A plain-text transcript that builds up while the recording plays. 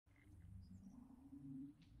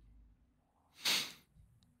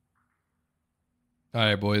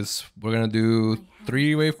Alright, boys. We're gonna do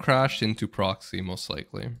 3-wave crash into proxy, most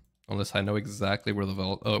likely. Unless I know exactly where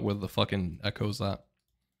the fucking echo's at.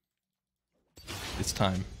 It's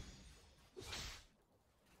time.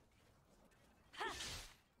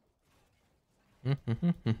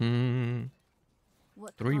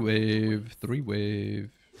 Three wave.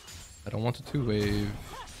 I don't want a 2-wave.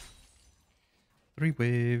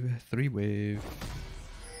 3-wave.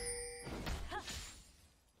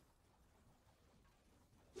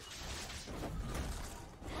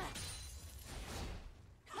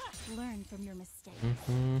 Learn from your mistakes.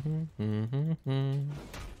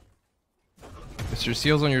 Mr.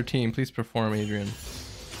 Seal's on your team. Please perform, Adrian.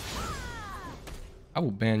 I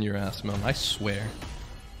will ban your ass, man. I swear.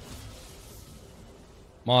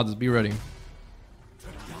 Mods, be ready.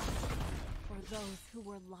 For those who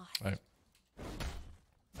were lost. All right.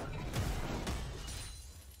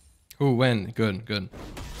 Who when? Good.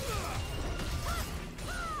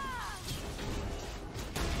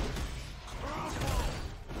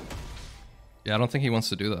 Yeah, I don't think he wants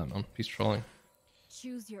to do that, man. He's trolling.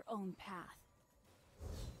 Choose your own path.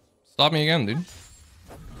 Stop me again, dude.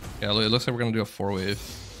 Yeah, it looks like we're gonna do a 4-wave.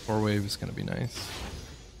 4-wave is gonna be nice.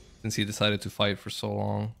 Since he decided to fight for so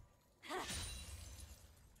long.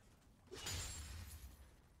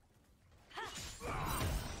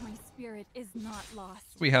 My spirit is not lost.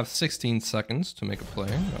 We have 16 seconds to make a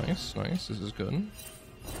play. Nice. This is good.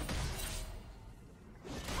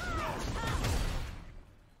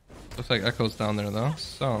 Looks like Echo's down there though,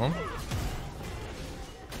 so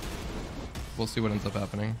we'll see what ends up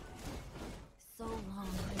happening. So long.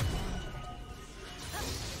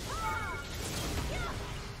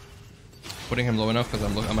 Putting him low enough because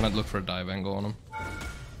I'm gonna look for a dive angle on him.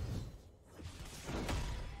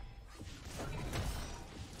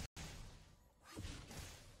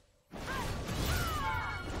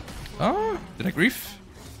 Oh, did I grief?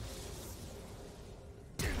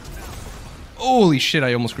 Holy shit,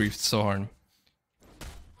 I almost griefed so hard.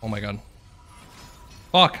 Oh my god.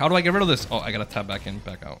 Fuck, how do I get rid of this? Oh, I gotta tap back in,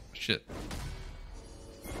 back out. Shit.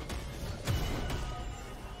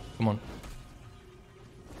 Come on.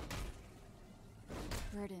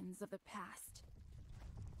 Burdens of the past.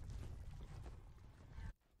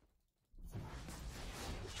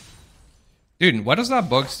 Dude, why does that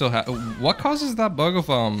bug still have? What causes that bug of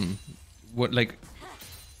what, like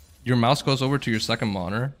your mouse goes over to your second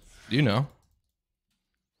monitor? Do you know?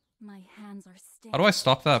 My hands are stiff. How do I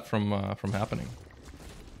stop that from happening?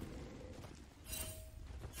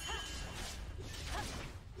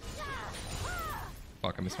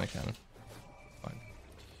 Fuck, I missed my cannon. Fine.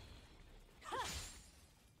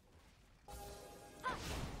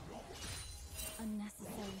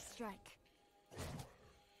 Unnecessary strike.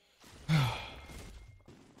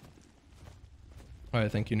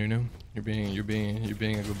 Alright, thank you, Nunu. You're being a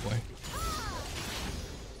good boy.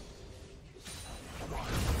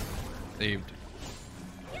 Saved.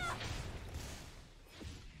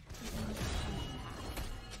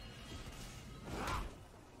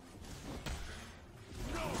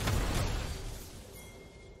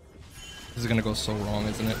 This is gonna go so wrong,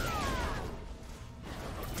 isn't it?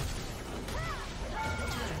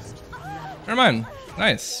 Never mind.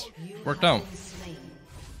 Nice. Worked out.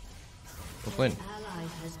 Well played. Ally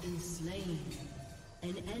has been slain.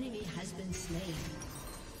 An enemy has been slain.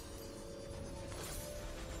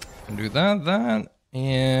 Can do that,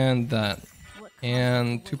 and that.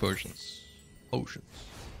 And 2 potions.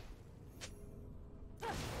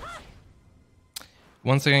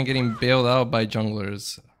 Once again, getting bailed out by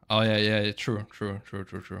junglers. Oh yeah, true.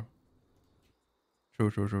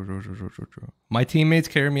 My teammates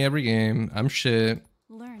carry me every game. I'm shit.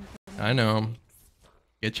 I know.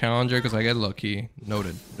 Get challenger because I get lucky.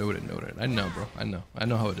 Noted. I know, bro. I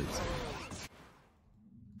know how it is.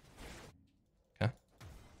 Okay.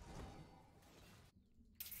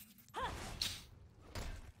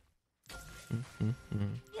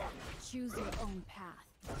 Choose your own path.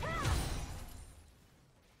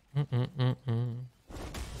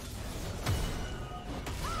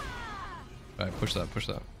 Alright, push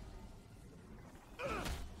that.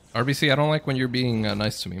 RBC, I don't like when you're being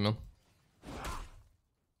nice to me, man.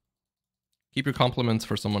 Keep your compliments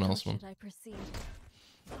for someone else, man. Should I proceed?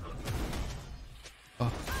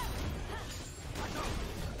 Oh.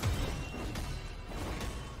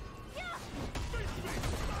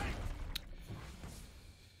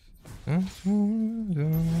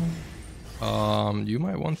 You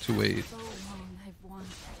might want to wait. So long I've wanted.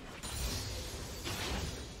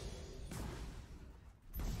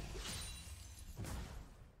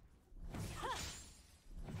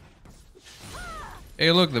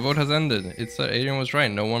 Hey, look, the vote has ended. It's Adrian was right.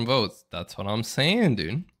 No one votes. That's what I'm saying,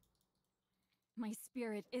 dude. My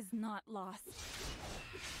spirit is not lost.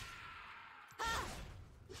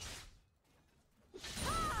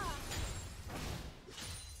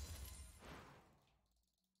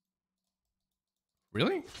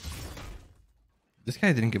 Really? This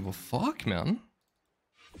guy didn't give a fuck, man.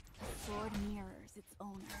 The sword mirrors its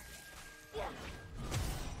owner.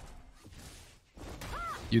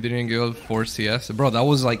 You didn't go 4 CS? Bro, that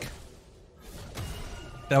was like...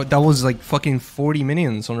 That was like fucking 40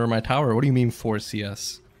 minions under my tower. What do you mean 4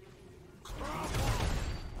 CS?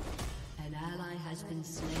 An ally has been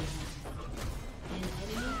slain. An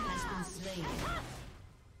enemy has been slain.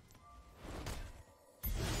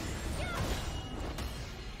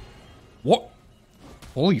 What?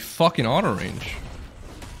 Holy fucking auto range.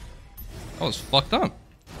 That was fucked up.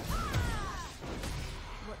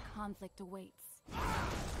 What conflict awaits?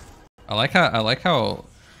 I like how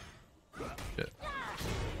shit.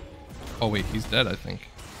 Oh wait, he's dead, I think.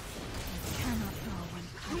 Cannot go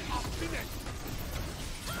unpunished.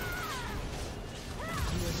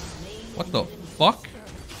 What the fuck?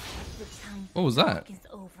 The time What was that? is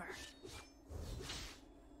over.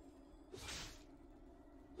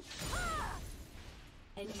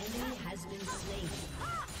 An enemy has been slain.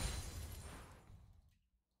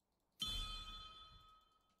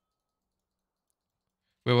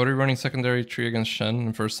 Wait, what are you running secondary tree against Shen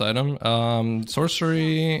in first item?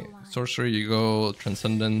 Sorcery, you go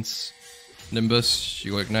Transcendence, Nimbus,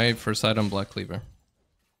 you go Ignite, first item Black Cleaver.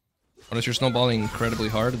 Unless you're snowballing incredibly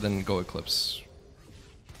hard, then go Eclipse.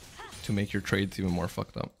 To make your trades even more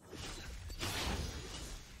fucked up.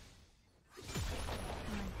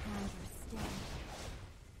 My hands are still.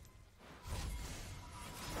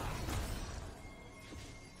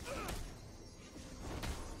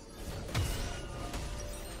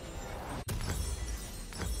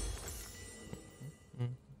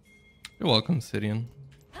 You're welcome, Sidian.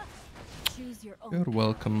 Choose your own. You're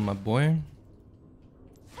welcome, my boy.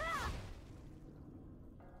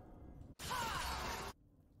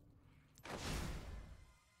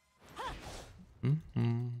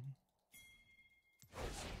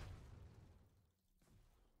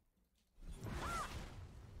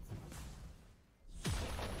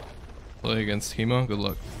 Play against Hemo, good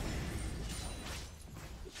luck.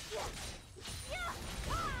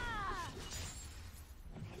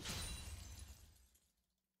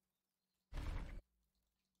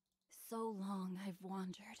 So long I've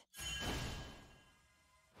wandered.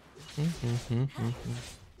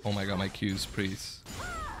 Oh my god, my Qs, please.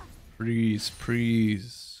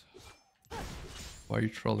 Please. Why are you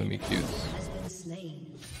trolling me, Qs? Has been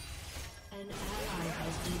slain. An ally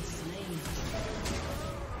has been slain.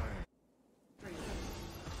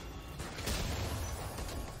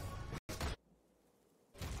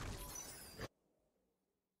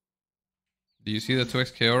 Do you see the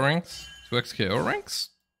 2x KO ranks? 2x KO ranks?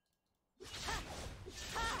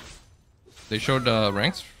 They showed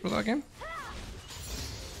ranks for that game?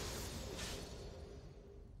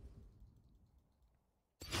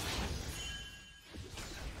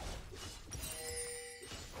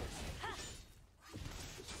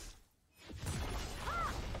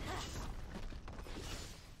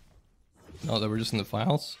 No, they were just in the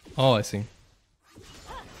files? Oh, I see.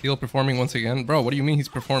 Heal performing once again. Bro, what do you mean he's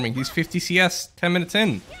performing? He's 50 CS 10 minutes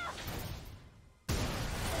in.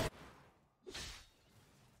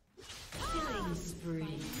 Killing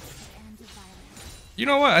spree. You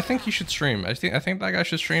know what? I think he should stream. I think that guy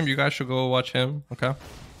should stream. You guys should go watch him, okay?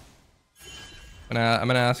 I'm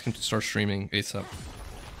gonna ask him to start streaming ASAP.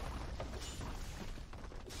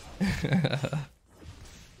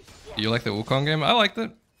 You like the Wukong game? I liked it.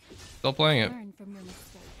 Still playing it. Learn from your mistakes.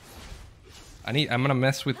 I'm gonna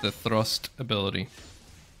mess with the thrust ability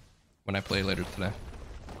when I play later today.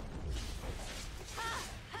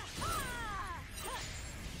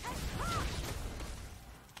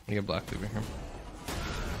 I get Black Cleaver here.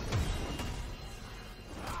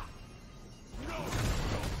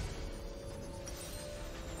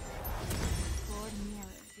 Sword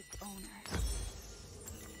mirrors its owner.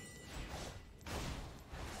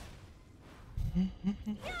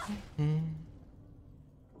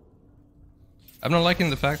 I'm not liking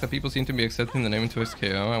the fact that people seem to be accepting the name into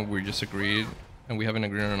SKO and we just agreed and we haven't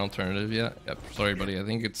agreed on an alternative yet. Yep, sorry buddy, I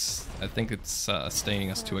think it's staying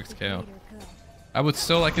as 2xKO. I would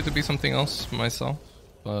still like it to be something else myself,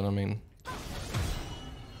 but I mean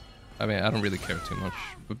I don't really care too much.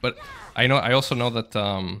 But I also know that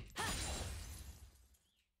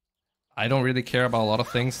I don't really care about a lot of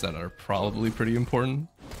things that are probably pretty important.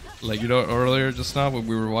 Like, you know, earlier just now when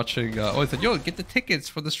we were watching, oh, I said, yo, get the tickets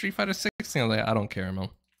for the Street Fighter 6 thing. I was like, I don't care, man.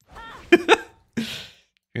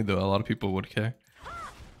 Even though a lot of people would care.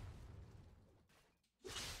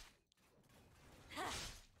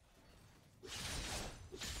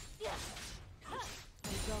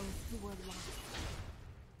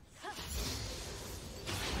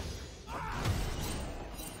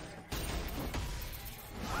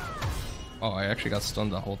 Oh, I actually got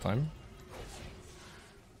stunned the whole time.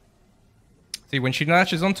 See, when she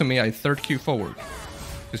latches onto me, I third Q forward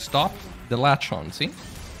to stop the latch on, see?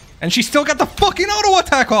 And she still got the fucking auto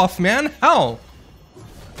attack off, man! How?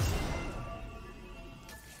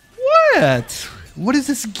 What? What is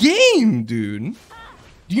this game, dude?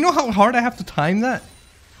 Do you know how hard I have to time that?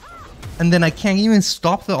 And then I can't even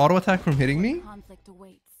stop the auto attack from hitting me?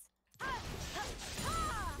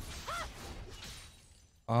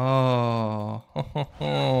 Oh,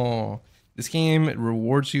 this game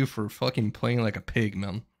rewards you for fucking playing like a pig,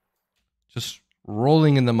 man. Just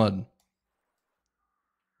rolling in the mud.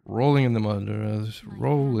 Rolling in the mud. Just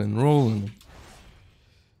rolling.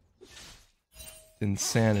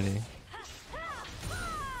 Insanity.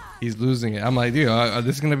 He's losing it. I'm like, dude,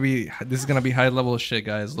 this is gonna be high level shit,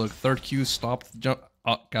 guys. Look, third Q stopped, jump.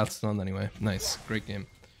 Oh, got stunned anyway. Nice, great game.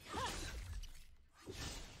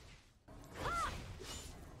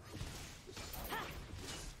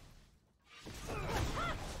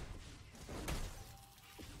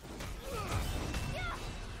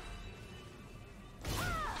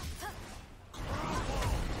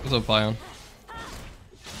 What's up, Vion?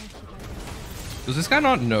 Does this guy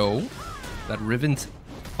not know that Riven's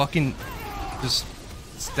fucking just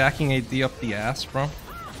stacking AD up the ass, bro?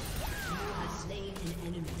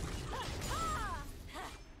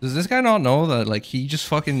 Does this guy not know that, like, he just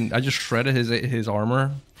fucking... I just shredded his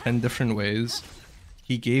armor 10 different ways.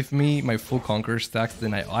 He gave me my full Conqueror stack,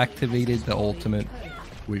 then I activated the ultimate,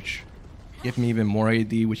 which gave me even more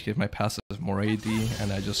AD, which gave my passive more AD,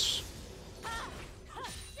 and I just...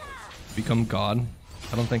 become God.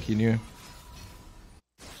 I don't think he knew.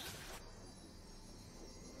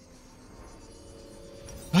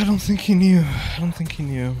 I don't think he knew.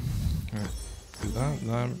 Alright, do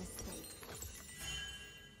that.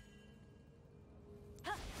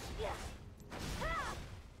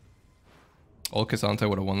 Old Sante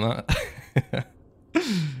would have won that.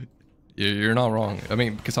 You're not wrong. I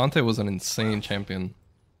mean, Sante was an insane champion.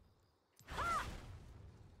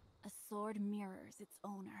 A sword mirrors its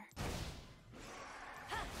owner.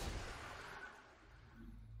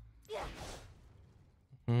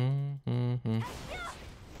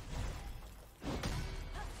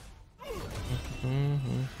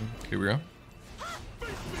 Here we go.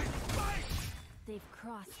 They've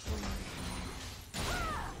crossed.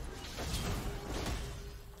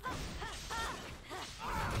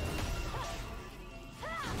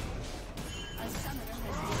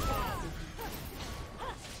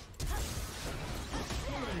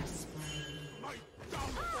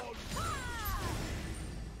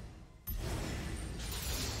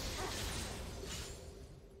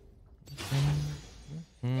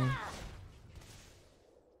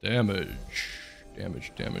 Damage.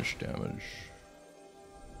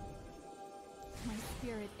 My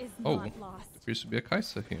spirit is Oh, not lost. there used to be a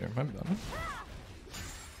Kaisa here. My bad.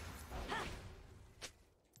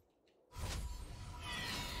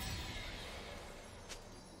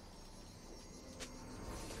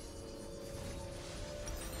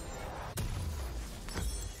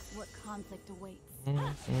 What conflict awaits?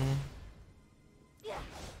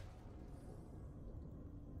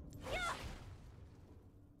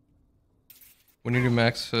 When you do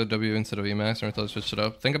max W instead of Emax, or switch it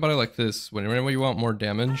up, think about it like this. Whenever you want more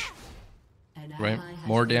damage, right?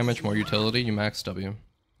 More damage, more utility, you max W.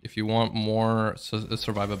 If you want more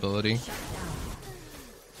survivability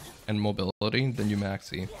and mobility, then you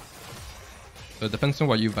max E. So it depends on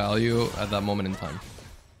what you value at that moment in time.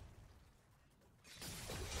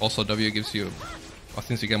 Also, W gives you, well,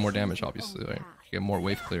 since you get more damage, obviously, right? You get more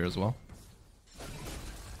wave clear as well.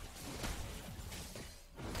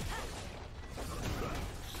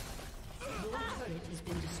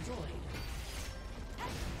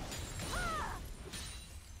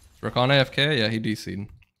 Rakan AFK? Yeah, he DC'd.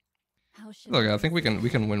 Look, I think we can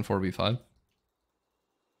win 4v5.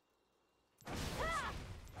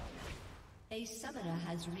 A summoner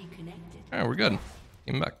has reconnected. Alright, we're good.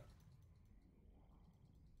 Came back.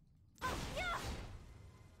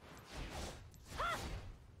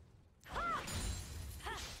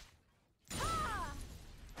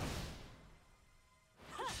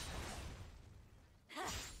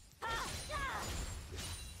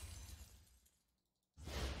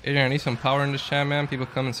 Adrian, I need some power in this chat, man. People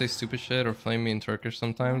come and say stupid shit or flame me in Turkish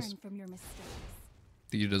sometimes. Learn from your mistakes.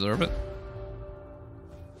 Do you deserve it?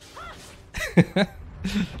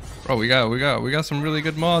 Bro, we got some really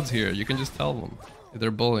good mods here. You can just tell them if they're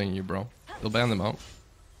bullying you, bro. They'll ban them out.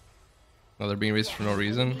 No, they're being racist for no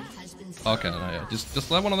reason. Okay, no, yeah. Just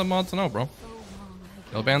let one of the mods know, bro.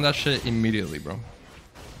 They'll ban that shit immediately, bro.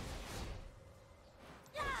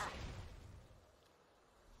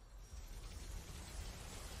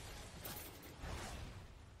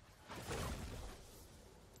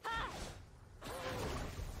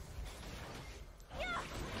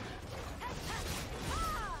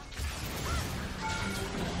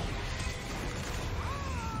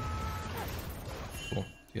 Cool.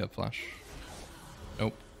 You have flash.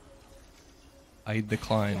 Nope. I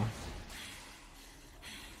decline.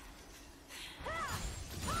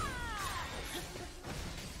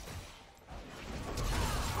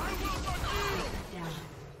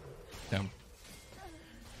 Damn.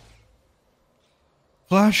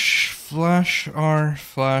 Flash R,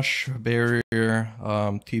 flash barrier,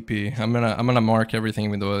 TP. I'm gonna mark everything,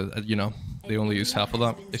 even though you know they only use half of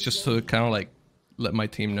that. It's just to kind of like let my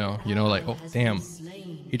team know, you know, like, oh damn,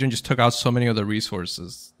 Adrian just took out so many of the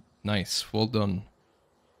resources. Nice, well done.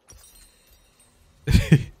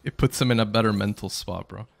 It puts him in a better mental spot,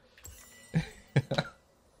 bro.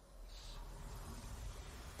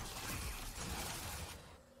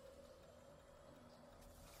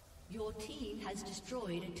 Your team has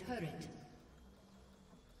destroyed a turret.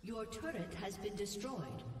 Your turret has been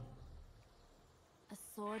destroyed. A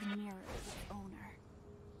sword mirrors its owner.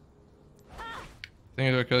 I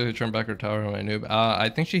think it's okay to turn back her tower when I noob. I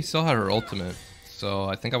think she still had her ultimate, so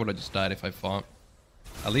I think I would have just died if I fought.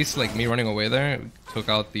 At least like me running away there took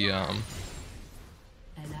out the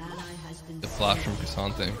flash from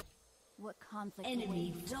Sante. What conflict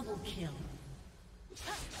Enemy double kill.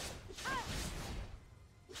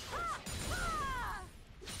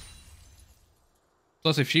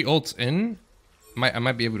 Plus, if she ults in, I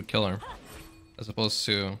might be able to kill her, as opposed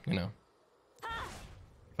to, you know,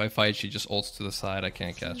 if I fight, she just ults to the side. I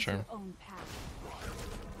can't catch her. own path.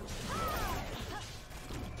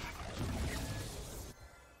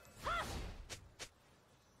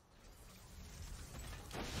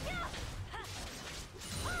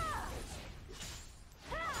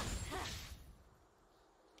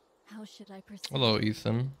 How should I proceed? Hello,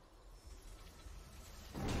 Ethan.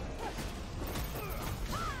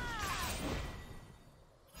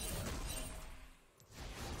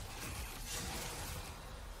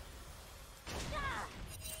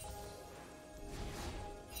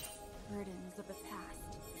 Burdens of the past.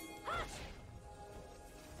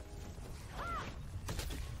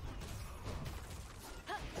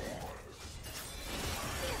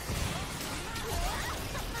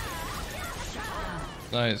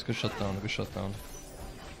 Nice, good shutdown, good shutdown.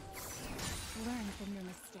 Learn from your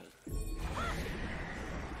mistakes.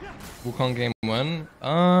 Wukong game when?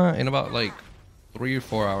 In about like 3 or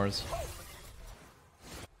 4 hours.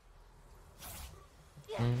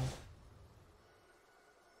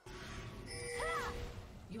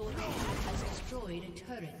 Your team has destroyed a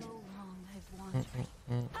turret. So long I've wandered.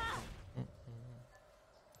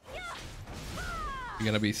 You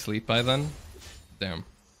gonna be asleep by then? Damn.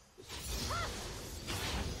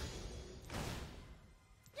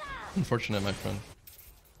 Unfortunate, my friend.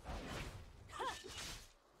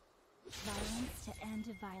 Violence to end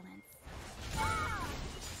violence.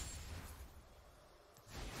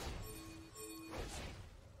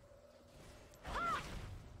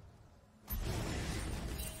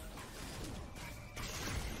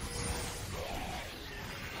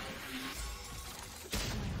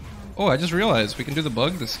 Oh, I just realized we can do the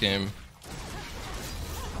bug this game.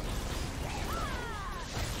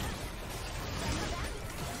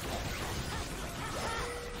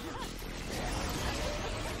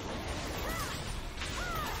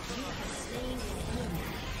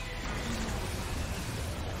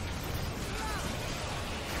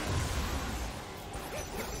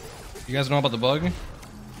 You guys know about the bug? Look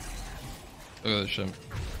at this shit.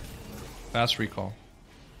 Fast recall.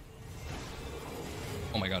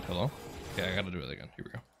 Oh my god, hello? Okay, I gotta do it again. Here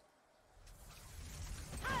we go.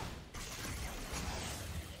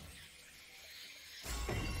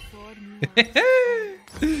 Sword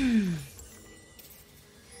mirrors.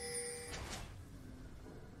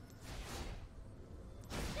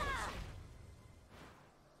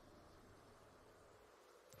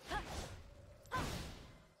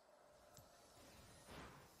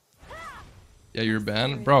 Yeah, you're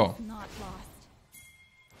banned, bro. Not lost.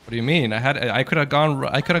 What do you mean? I could have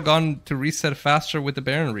gone to reset faster with the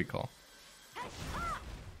Baron recall.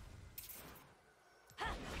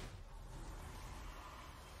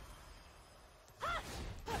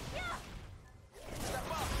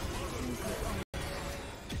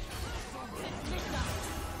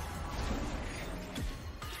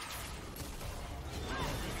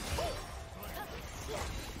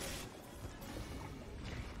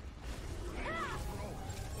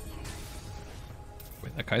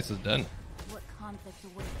 That Kai'Sa's dead. What conflict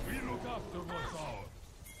awaits? We look after what's ours.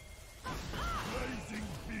 Blazing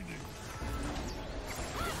Phoenix.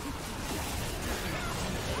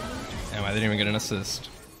 Damn, I didn't even get an assist.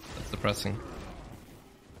 That's depressing.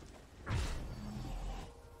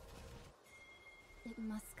 It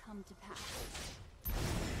must come to pass.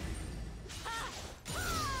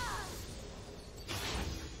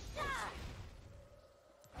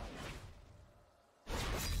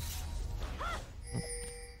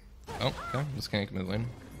 Oh, okay. Just gank mid lane.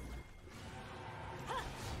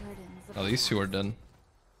 Burdens of Oh, these two are dead.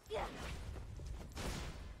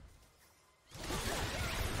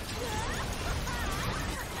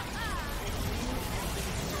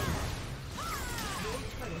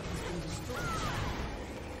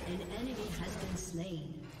 An enemy has been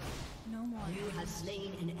slain. no more. You have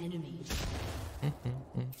slain an enemy.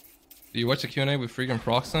 Do you watch the Q&A with Freak and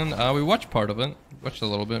Proxon? We watched part of it. Watched a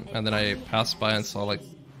little bit. And then I passed by and saw like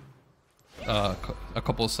a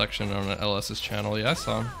couple section on LS's channel. Yeah, I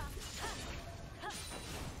saw him.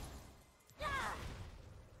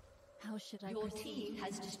 How should I Your proceed? team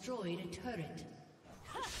has destroyed a turret.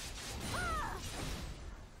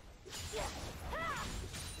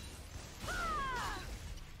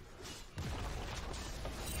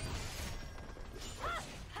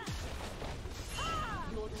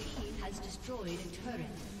 Your team has destroyed a turret.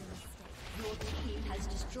 Your team has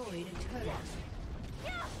destroyed a turret.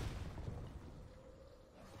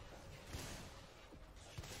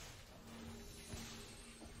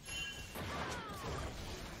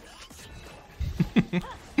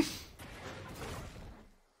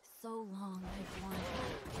 So long I've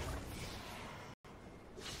wanted.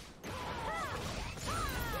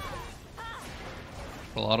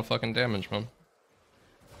 A lot of fucking damage, man.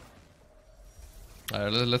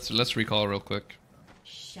 Alright, let's recall real quick.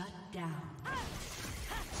 Shut down. I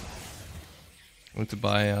need to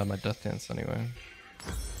buy my Death Dance anyway.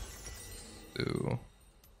 Do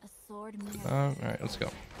A sword mirror. alright, let's go.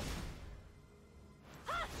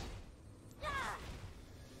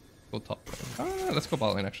 Go top lane. Let's go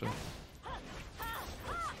bot lane actually.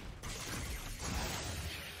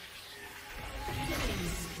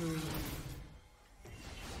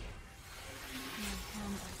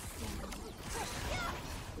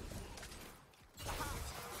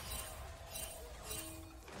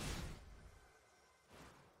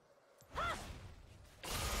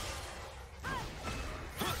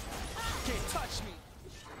 Can't touch me.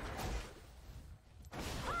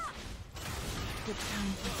 The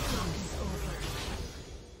time for fun is over.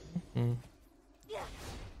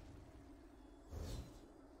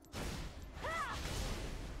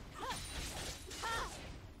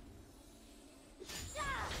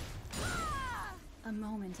 A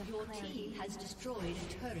moment of Your clarity. team has destroyed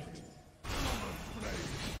a turret.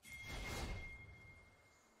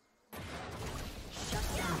 Shut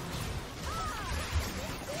down.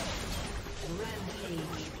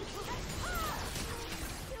 Rampage.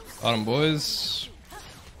 Bottom boys.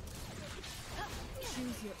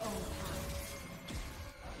 Choose your own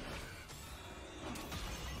path.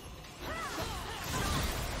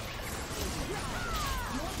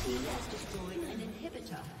 Your team has destroyed an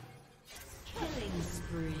inhibitor. Killing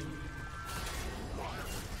spree.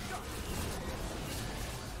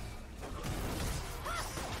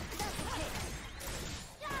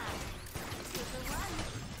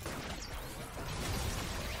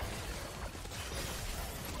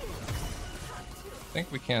 I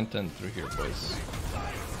think we can't end through here, boys.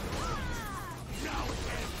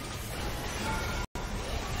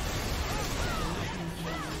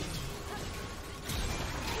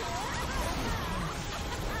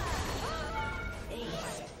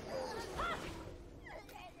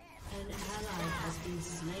 An ally has been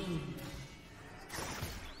slain.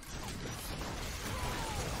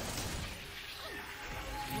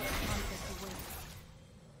 What conflict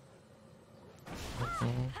awaits?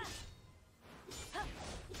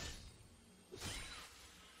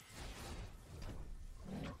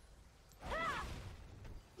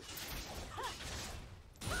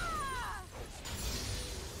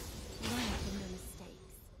 Learn from your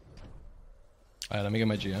mistakes. Alright, let me get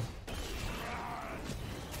my GM.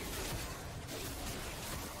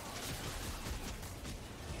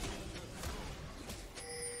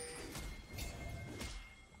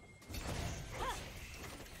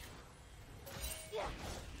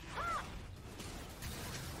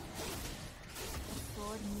 The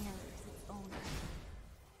sword mirrors its owner.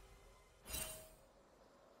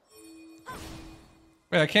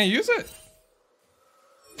 Wait, I can't use it?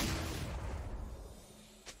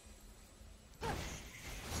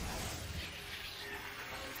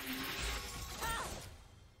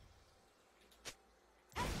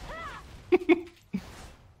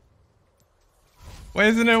 Why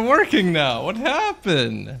isn't it working now? What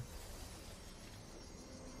happened?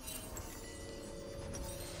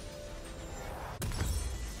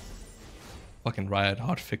 Fucking Riot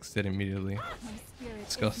hot fixed it immediately. My spirit is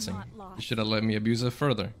Disgusting. not You lost. should have let me abuse it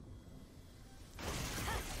further.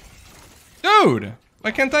 Dude! Why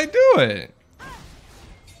can't I do it?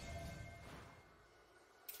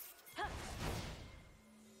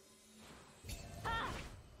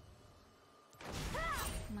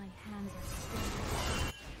 My hands are still.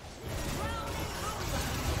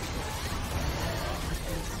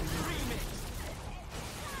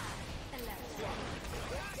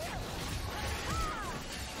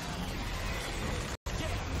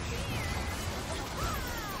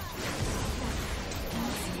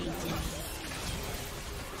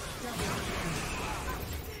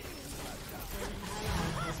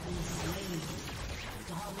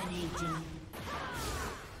 Dominating.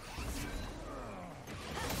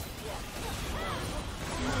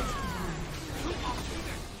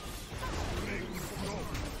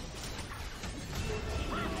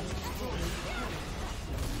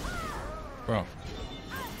 Bro.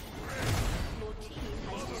 Your team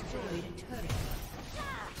has destroyed a turret.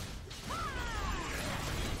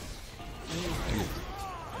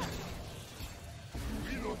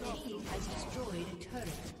 Your team has destroyed a turret.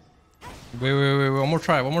 Wait, one more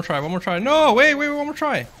try, one more try. No, wait, one more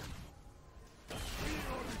try.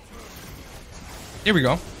 Here we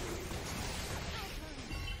go.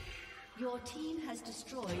 Your team has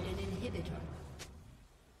destroyed an inhibitor.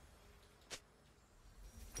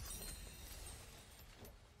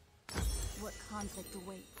 What conflict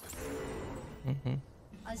awaits?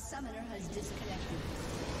 A summoner has disconnected.